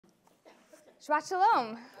Shabbat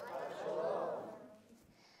Shalom.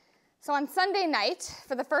 So on Sunday night,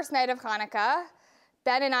 for the first night of Hanukkah,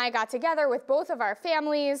 Ben and I got together with both of our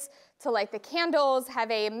families to light the candles,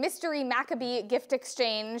 have a mystery Maccabee gift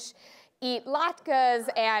exchange, eat latkes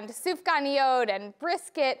and sufganiyot and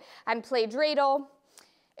brisket, and play Dreidel.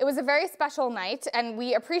 It was a very special night, and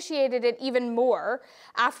we appreciated it even more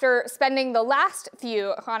after spending the last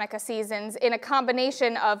few Hanukkah seasons in a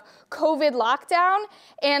combination of COVID lockdown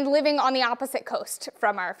and living on the opposite coast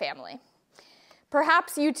from our family.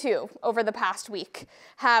 Perhaps you too, over the past week,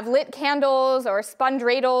 have lit candles or spun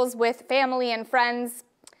dreidels with family and friends.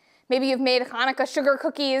 Maybe you've made Hanukkah sugar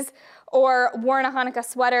cookies or worn a Hanukkah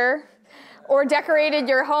sweater, or decorated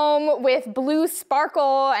your home with blue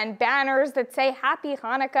sparkle and banners that say Happy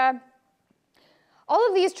Hanukkah. All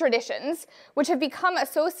of these traditions, which have become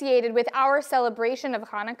associated with our celebration of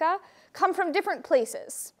Hanukkah, come from different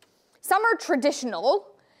places. Some are traditional,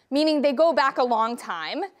 meaning they go back a long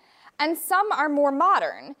time, and some are more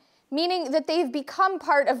modern, meaning that they've become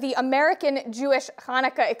part of the American Jewish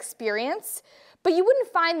Hanukkah experience, but you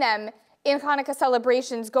wouldn't find them in Hanukkah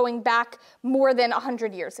celebrations going back more than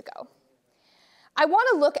 100 years ago. I want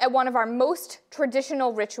to look at one of our most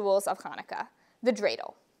traditional rituals of Hanukkah, the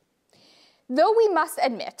Dreidel. Though we must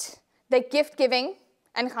admit that gift-giving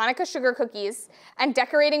and Hanukkah sugar cookies and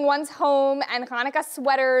decorating one's home and Hanukkah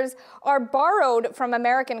sweaters are borrowed from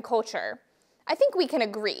American culture, I think we can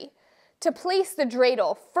agree to place the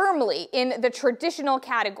Dreidel firmly in the traditional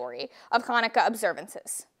category of Hanukkah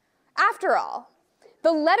observances. After all,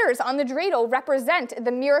 the letters on the Dreidel represent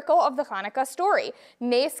the miracle of the Hanukkah story.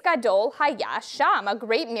 Nes Gadol Haya Sham, a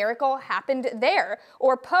great miracle happened there,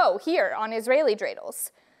 or po, here on Israeli Dreidels.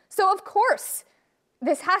 So of course,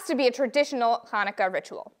 this has to be a traditional Hanukkah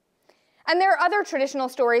ritual. And there are other traditional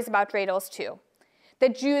stories about Dreidels too.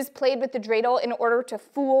 That Jews played with the Dreidel in order to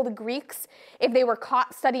fool the Greeks if they were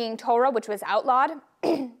caught studying Torah, which was outlawed.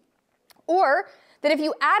 Or that if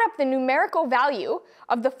you add up the numerical value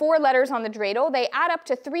of the 4 letters on the Dreidel, they add up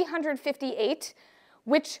to 358,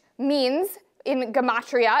 which means, in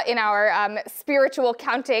gematria, in our spiritual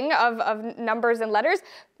counting of numbers and letters,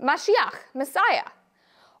 Mashiach, Messiah.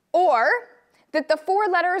 Or that the 4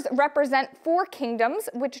 letters represent 4 kingdoms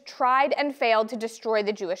which tried and failed to destroy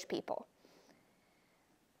the Jewish people.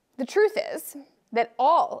 The truth is that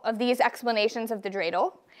all of these explanations of the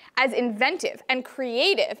Dreidel, as inventive and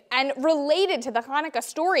creative and related to the Hanukkah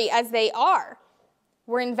story as they are,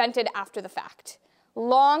 were invented after the fact,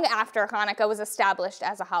 long after Hanukkah was established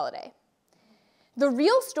as a holiday. The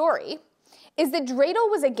real story is that Dreidel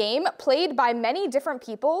was a game played by many different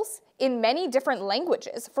peoples in many different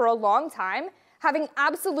languages for a long time, having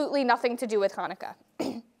absolutely nothing to do with Hanukkah.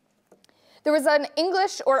 There was an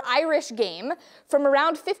English or Irish game from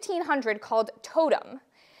around 1500 called Totem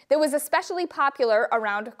that was especially popular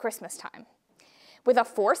around Christmas time, with a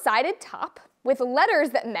 4-sided top with letters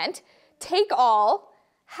that meant take all,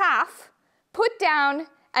 half, put down,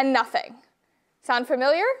 and nothing. Sound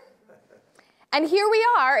familiar? And here we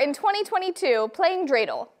are in 2022 playing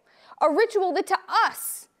Dreidel, a ritual that to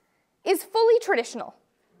us is fully traditional,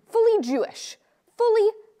 fully Jewish, fully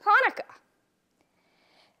Hanukkah.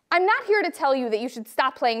 I'm not here to tell you that you should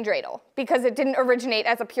stop playing Dreidel because it didn't originate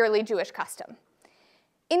as a purely Jewish custom.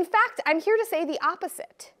 In fact, I'm here to say the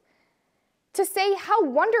opposite, to say how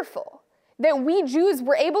wonderful that we Jews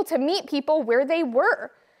were able to meet people where they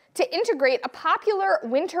were, to integrate a popular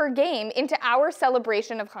winter game into our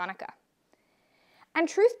celebration of Hanukkah. And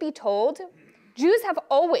truth be told, Jews have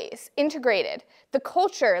always integrated the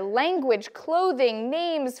culture, language, clothing,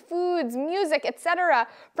 names, foods, music, etc.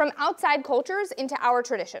 from outside cultures into our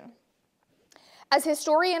tradition. As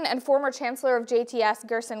historian and former chancellor of JTS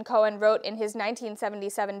Gerson Cohen wrote in his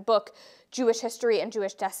 1977 book, Jewish History and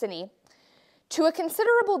Jewish Destiny, to a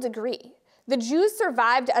considerable degree, the Jews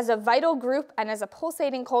survived as a vital group and as a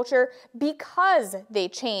pulsating culture because they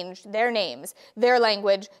changed their names, their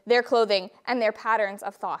language, their clothing, and their patterns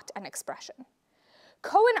of thought and expression.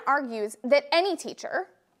 Cohen argues that any teacher,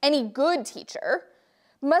 any good teacher,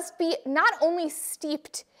 must be not only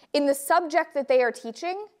steeped in the subject that they are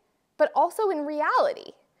teaching, but also in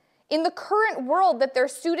reality, in the current world that their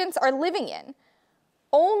students are living in.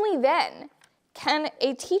 Only then can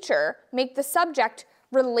a teacher make the subject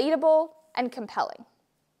relatable and compelling.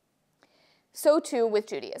 So too with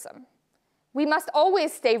Judaism. We must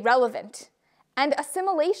always stay relevant, and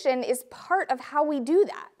assimilation is part of how we do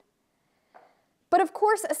that. But of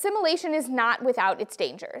course, assimilation is not without its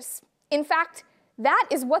dangers. In fact, that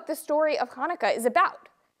is what the story of Hanukkah is about.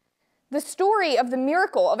 The story of the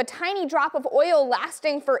miracle of a tiny drop of oil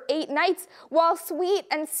lasting for 8 nights, while sweet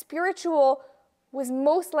and spiritual, was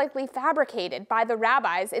most likely fabricated by the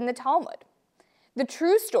rabbis in the Talmud. The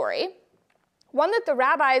true story, one that the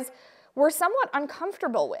rabbis were somewhat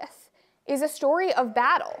uncomfortable with, is a story of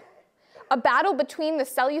battle. A battle between the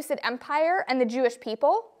Seleucid Empire and the Jewish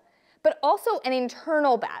people, but also an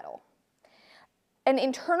internal battle. An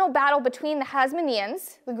internal battle between the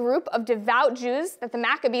Hasmoneans, the group of devout Jews that the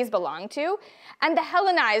Maccabees belonged to, and the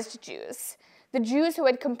Hellenized Jews, the Jews who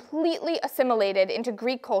had completely assimilated into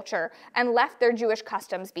Greek culture and left their Jewish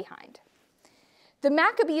customs behind. The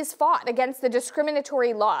Maccabees fought against the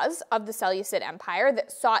discriminatory laws of the Seleucid Empire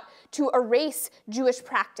that sought to erase Jewish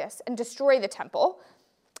practice and destroy the temple.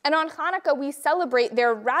 And on Hanukkah, we celebrate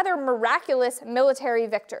their rather miraculous military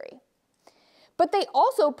victory. But they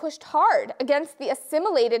also pushed hard against the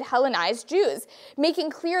assimilated Hellenized Jews, making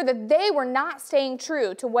clear that they were not staying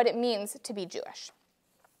true to what it means to be Jewish.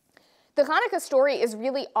 The Hanukkah story is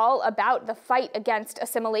really all about the fight against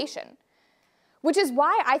assimilation, which is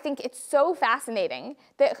why I think it's so fascinating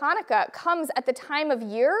that Hanukkah comes at the time of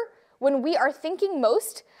year when we are thinking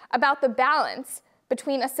most about the balance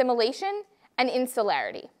between assimilation and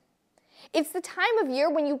insularity. It's the time of year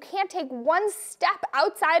when you can't take one step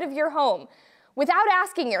outside of your home without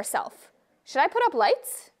asking yourself, should I put up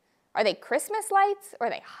lights? Are they Christmas lights? Or are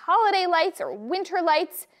they holiday lights or winter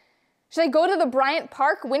lights? Should I go to the Bryant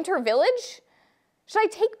Park Winter Village? Should I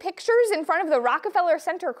take pictures in front of the Rockefeller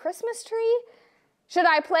Center Christmas tree? Should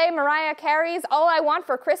I play Mariah Carey's All I Want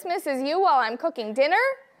for Christmas Is You while I'm cooking dinner?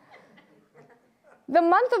 The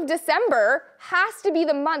month of December has to be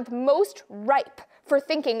the month most ripe for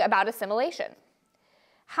thinking about assimilation.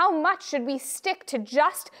 How much should we stick to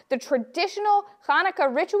just the traditional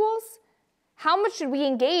Hanukkah rituals? How much should we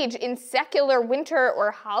engage in secular winter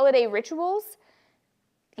or holiday rituals?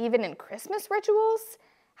 Even in Christmas rituals?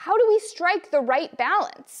 How do we strike the right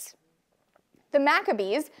balance? The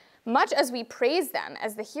Maccabees, much as we praise them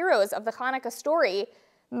as the heroes of the Hanukkah story,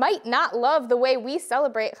 might not love the way we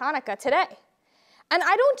celebrate Hanukkah today. And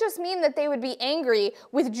I don't just mean that they would be angry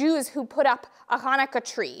with Jews who put up a Hanukkah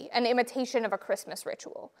tree, an imitation of a Christmas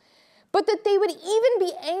ritual, but that they would even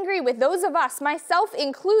be angry with those of us, myself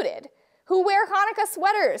included, who wear Hanukkah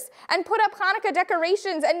sweaters and put up Hanukkah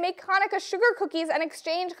decorations and make Hanukkah sugar cookies and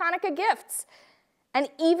exchange Hanukkah gifts, and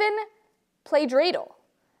even play Dreidel,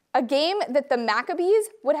 a game that the Maccabees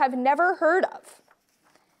would have never heard of.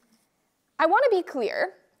 I want to be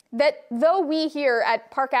clear that though we here at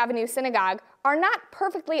Park Avenue Synagogue are not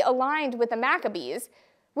perfectly aligned with the Maccabees,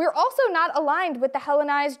 we're also not aligned with the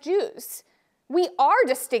Hellenized Jews. We are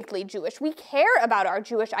distinctly Jewish. We care about our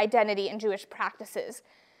Jewish identity and Jewish practices.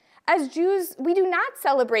 As Jews, we do not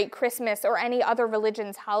celebrate Christmas or any other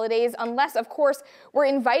religion's holidays unless, of course, we're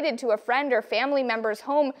invited to a friend or family member's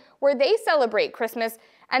home where they celebrate Christmas,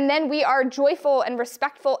 and then we are joyful and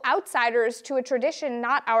respectful outsiders to a tradition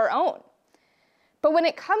not our own. But when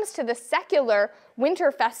it comes to the secular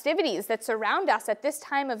winter festivities that surround us at this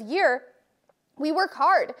time of year, we work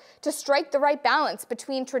hard to strike the right balance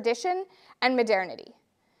between tradition and modernity.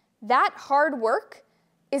 That hard work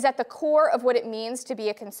is at the core of what it means to be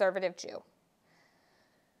a conservative Jew.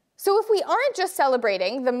 So if we aren't just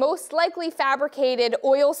celebrating the most likely fabricated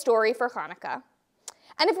oil story for Hanukkah,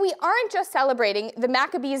 and if we aren't just celebrating the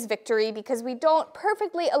Maccabees' victory because we don't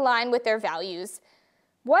perfectly align with their values,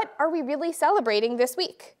 what are we really celebrating this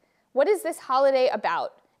week? What is this holiday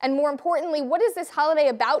about? And more importantly, what is this holiday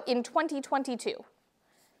about in 2022?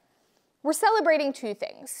 We're celebrating two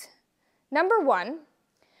things. Number one,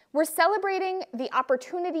 we're celebrating the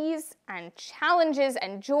opportunities and challenges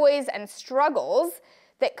and joys and struggles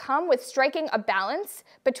that come with striking a balance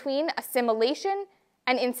between assimilation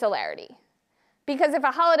and insularity. Because if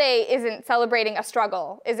a holiday isn't celebrating a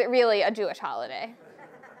struggle, is it really a Jewish holiday?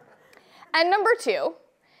 And number two,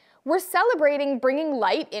 we're celebrating bringing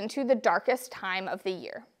light into the darkest time of the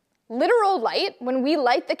year. Literal light when we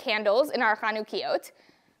light the candles in our Chanukiot,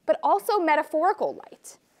 but also metaphorical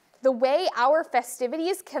light, the way our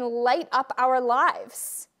festivities can light up our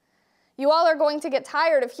lives. You all are going to get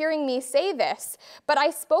tired of hearing me say this, but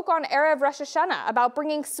I spoke on Erev Rosh Hashanah about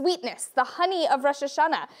bringing sweetness, the honey of Rosh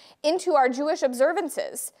Hashanah, into our Jewish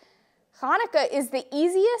observances. Hanukkah is the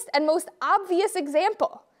easiest and most obvious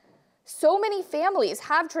example. So many families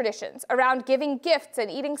have traditions around giving gifts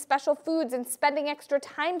and eating special foods and spending extra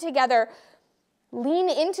time together. Lean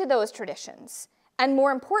into those traditions, and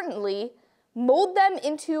more importantly, mold them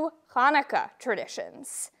into Hanukkah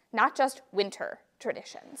traditions, not just winter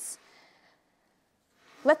traditions.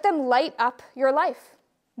 Let them light up your life.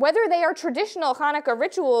 Whether they are traditional Hanukkah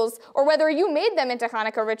rituals or whether you made them into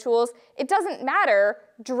Hanukkah rituals, it doesn't matter.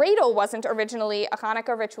 Dreidel wasn't originally a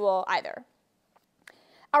Hanukkah ritual either.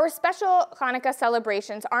 Our special Hanukkah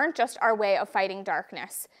celebrations aren't just our way of fighting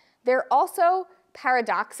darkness. They're also,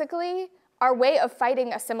 paradoxically, our way of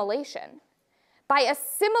fighting assimilation. By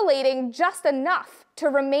assimilating just enough to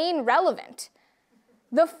remain relevant,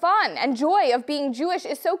 the fun and joy of being Jewish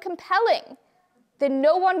is so compelling that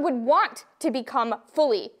no one would want to become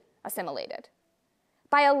fully assimilated.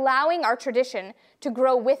 By allowing our tradition to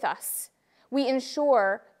grow with us, we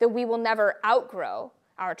ensure that we will never outgrow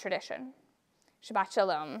our tradition. Shabbat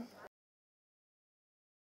Shalom.